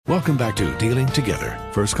Welcome back to Dealing Together.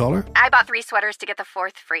 First caller? I bought 3 sweaters to get the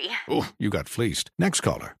 4th free. Oh, you got fleeced. Next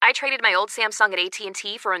caller? I traded my old Samsung at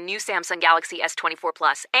AT&T for a new Samsung Galaxy S24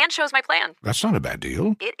 Plus and chose my plan. That's not a bad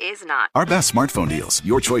deal. It is not. Our best smartphone deals.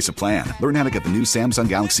 Your choice of plan. Learn how to get the new Samsung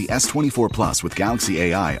Galaxy S24 Plus with Galaxy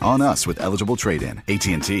AI on us with eligible trade-in.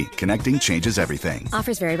 AT&T. Connecting changes everything.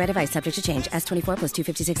 Offers vary by device. Subject to change. S24 plus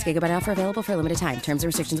 256 gigabyte offer available for a limited time. Terms and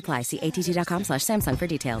restrictions apply. See att.com/Samsung for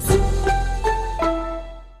details.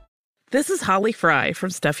 This is Holly Fry from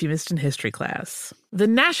Stuff You Missed in History class. The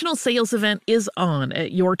national sales event is on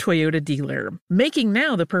at your Toyota dealer, making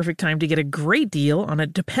now the perfect time to get a great deal on a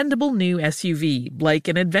dependable new SUV, like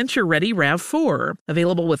an adventure-ready RAV4.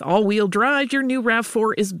 Available with all-wheel drive, your new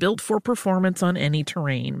RAV4 is built for performance on any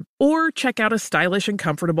terrain. Or check out a stylish and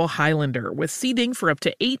comfortable Highlander with seating for up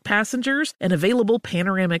to 8 passengers and available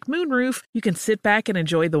panoramic moonroof. You can sit back and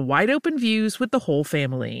enjoy the wide-open views with the whole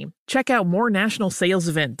family. Check out more national sales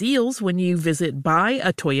event deals when you visit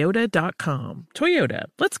buyatoyota.com. Toyota,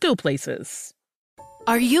 let's go places.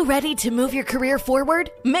 Are you ready to move your career forward?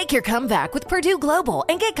 Make your comeback with Purdue Global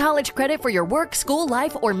and get college credit for your work, school,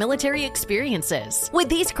 life, or military experiences. With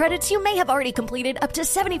these credits, you may have already completed up to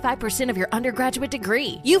 75% of your undergraduate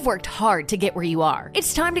degree. You've worked hard to get where you are.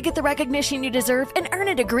 It's time to get the recognition you deserve and earn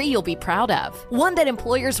a degree you'll be proud of. One that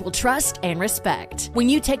employers will trust and respect. When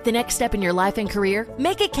you take the next step in your life and career,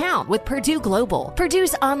 make it count with Purdue Global,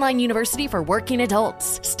 Purdue's online university for working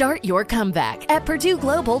adults. Start your comeback at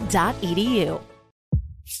purdueglobal.edu.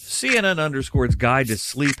 CNN_'s Guide to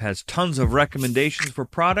Sleep has tons of recommendations for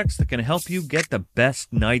products that can help you get the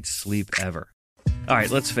best night's sleep ever. All right,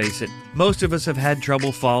 let's face it, most of us have had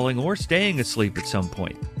trouble falling or staying asleep at some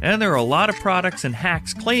point, and there are a lot of products and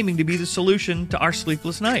hacks claiming to be the solution to our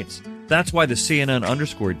sleepless nights. That's why the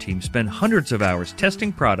CNN_ team spend hundreds of hours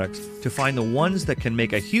testing products to find the ones that can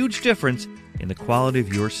make a huge difference in the quality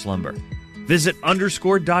of your slumber. Visit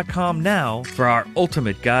underscore.com now for our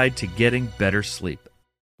ultimate guide to getting better sleep.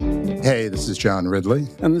 Hey, this is John Ridley.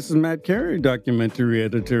 And this is Matt Carey, documentary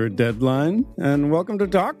editor at Deadline. And welcome to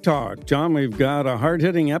Doc Talk. John, we've got a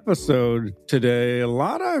hard-hitting episode today. A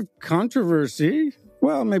lot of controversy.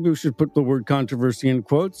 Well, maybe we should put the word controversy in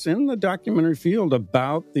quotes in the documentary field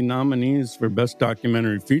about the nominees for Best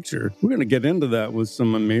Documentary Feature. We're going to get into that with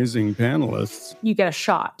some amazing panelists. You get a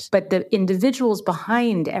shot, but the individuals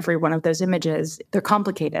behind every one of those images, they're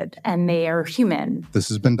complicated and they are human. This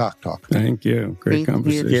has been Doc Talk. Thank you. Great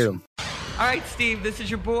conversation. You. All right, Steve, this is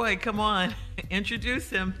your boy. Come on. Introduce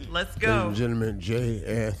him. Let's go. Ladies and gentlemen, J.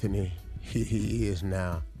 Anthony, he is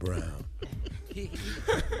now Brown.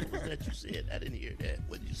 That you said. I didn't hear that.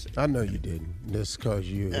 What did you say? I know you didn't. That's because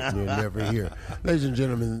you're never here. Ladies and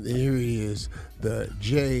gentlemen, here he is, the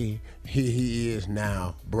J. He is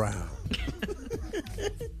now Brown.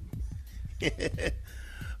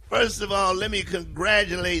 First of all, let me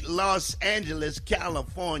congratulate Los Angeles,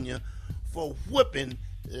 California, for whooping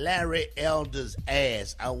Larry Elder's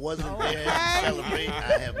ass. I wasn't there to celebrate.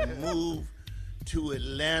 I have moved to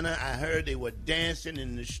Atlanta. I heard they were dancing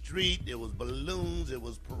in the street. There was balloons. There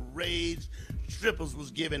was parades. Strippers was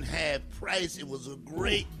giving half price. It was a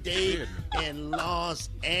great day in Los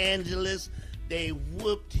Angeles. They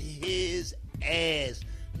whooped his ass.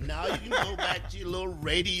 Now you can go back to your little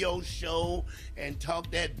radio show and talk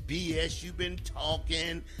that BS you've been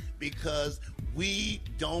talking because we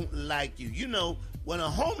don't like you. You know, when a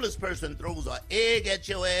homeless person throws an egg at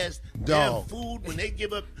your ass, their food, when they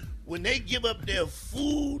give up their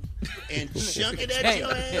food and chunk it at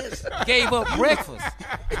your ass. Gave up breakfast.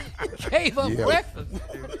 Breakfast.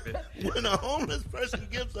 When a homeless person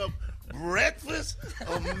gives up breakfast,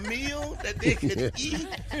 a meal that they could eat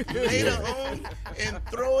later on and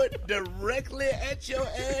throw it directly at your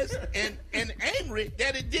ass and angry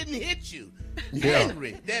that it didn't hit you. Yeah.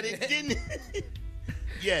 Angry that it didn't.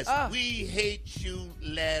 Yes, we hate you,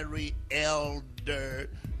 Larry Elder,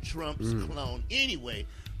 Trump's clone. Anyway,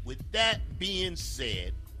 with that being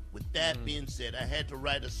said, I had to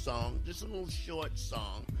write a song, just a little short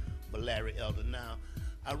song for Larry Elder. Now,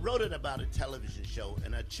 I wrote it about a television show,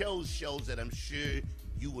 and I chose shows that I'm sure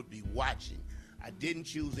you would be watching. I didn't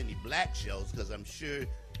choose any black shows because I'm sure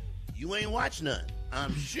you ain't watched none.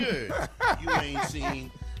 I'm sure you ain't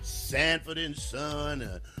seen Sanford and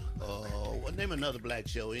Son what name another black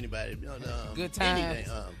show? Anybody? Good Times.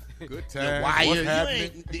 Anything, Good Times.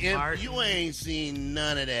 Wire. You ain't seen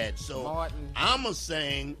none of that. So I'ma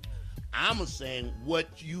saying what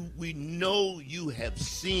we know you have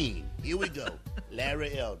seen. Here we go.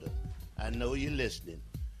 Larry Elder, I know you're listening.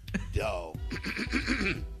 Dog.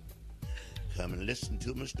 Come and listen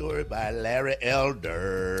to my story by Larry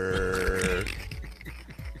Elder.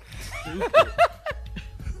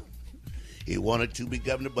 He wanted to be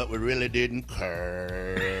governor, but we really didn't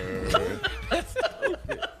care.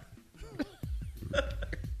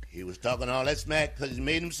 He was talking all that smack because he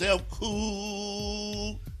made himself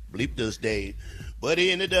cool. Bleep this day. But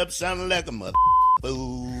he ended up sounding like a mother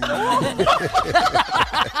fool.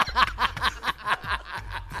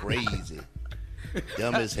 Crazy.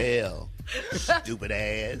 Dumb as hell. Stupid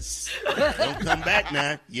ass. Don't come back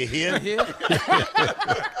now. You hear?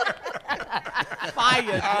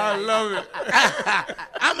 Fire. I love it.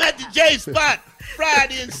 I'm at the J Spot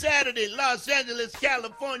Friday and Saturday, Los Angeles,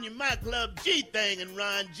 California. My club G thing and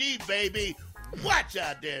Ron G, baby. Watch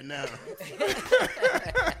out there now.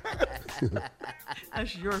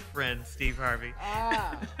 That's your friend, Steve Harvey.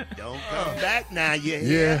 Don't come back now, you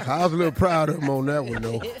hear? Yeah, I was a little proud of him on that one,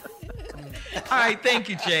 though. All right, thank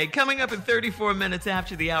you, Jay. Coming up in 34 minutes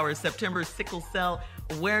after the hour, September Sickle Cell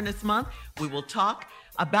Awareness Month. We will talk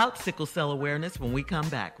about sickle cell awareness when we come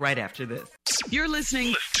back right after this. You're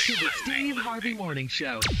listening to the Steve Harvey Morning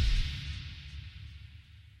Show.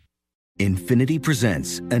 Infinity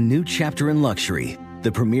presents a new chapter in luxury,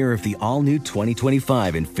 the premiere of the all-new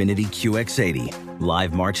 2025 Infinity QX80,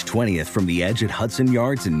 live March 20th from the Edge at Hudson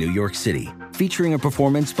Yards in New York City, featuring a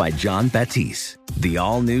performance by John Batiste. The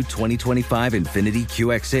all-new 2025 Infinity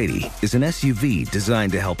QX80 is an SUV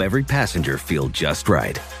designed to help every passenger feel just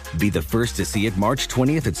right. Be the first to see it March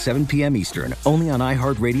 20th at 7 p.m. Eastern, only on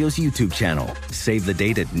iHeartRadio's YouTube channel. Save the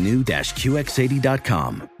date at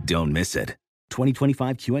new-QX80.com. Don't miss it.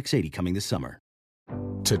 2025 QX80 coming this summer.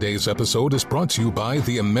 Today's episode is brought to you by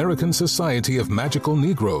the American Society of Magical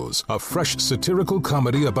Negroes, a fresh satirical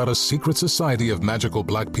comedy about a secret society of magical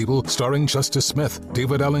black people starring Justice Smith,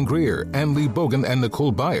 David Alan Grier, Ann Lee Bogan, and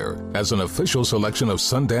Nicole Byer. As an official selection of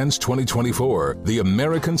Sundance 2024, the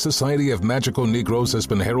American Society of Magical Negroes has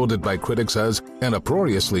been heralded by critics as an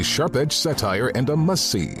uproariously sharp-edged satire and a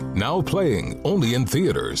must-see. Now playing only in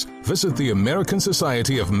theaters. Visit the American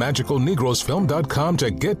Society of Magical Negroes Film.com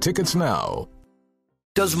to get tickets now.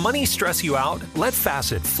 Does money stress you out? Let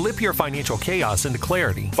Facet flip your financial chaos into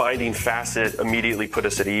clarity. Finding Facet immediately put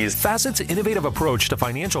us at ease. Facet's innovative approach to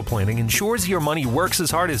financial planning ensures your money works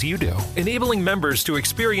as hard as you do, enabling members to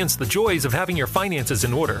experience the joys of having your finances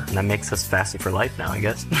in order. And that makes us Facet for life now, I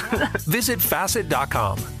guess. Visit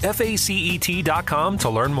Facet.com, FACET.com to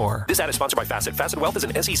learn more. This ad is sponsored by Facet. Facet Wealth is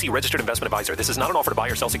an SEC registered investment advisor. This is not an offer to buy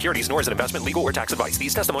or sell securities, nor is it investment, legal, or tax advice.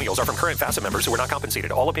 These testimonials are from current Facet members who are not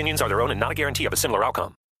compensated. All opinions are their own and not a guarantee of a similar outcome.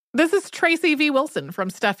 This is Tracy V. Wilson from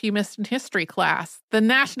Stuff You Missed in History class. The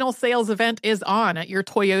national sales event is on at your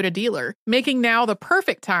Toyota dealer, making now the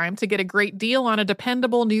perfect time to get a great deal on a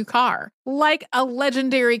dependable new car. Like a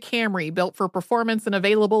legendary Camry built for performance and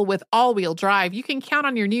available with all-wheel drive, you can count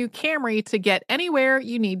on your new Camry to get anywhere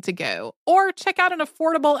you need to go. Or check out an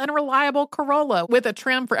affordable and reliable Corolla with a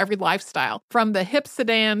trim for every lifestyle. From the hip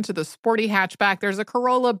sedan to the sporty hatchback, there's a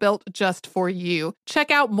Corolla built just for you.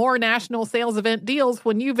 Check out more national sales event deals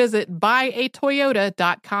when you visit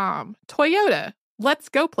buyatoyota.com. Toyota, let's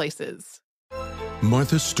go places.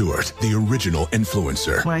 Martha Stewart, the original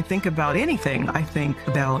influencer. When I think about anything, I think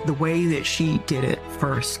about the way that she did it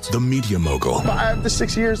first. The media mogul. 5 to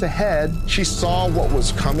 6 years ahead, she saw what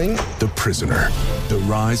was coming. The prisoner. The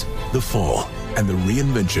rise, the fall, and the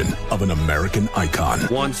reinvention of an American icon.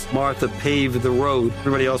 Once Martha paved the road,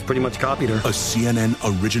 everybody else pretty much copied her. A CNN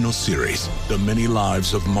original series, The Many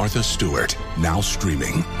Lives of Martha Stewart, now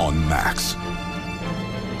streaming on Max.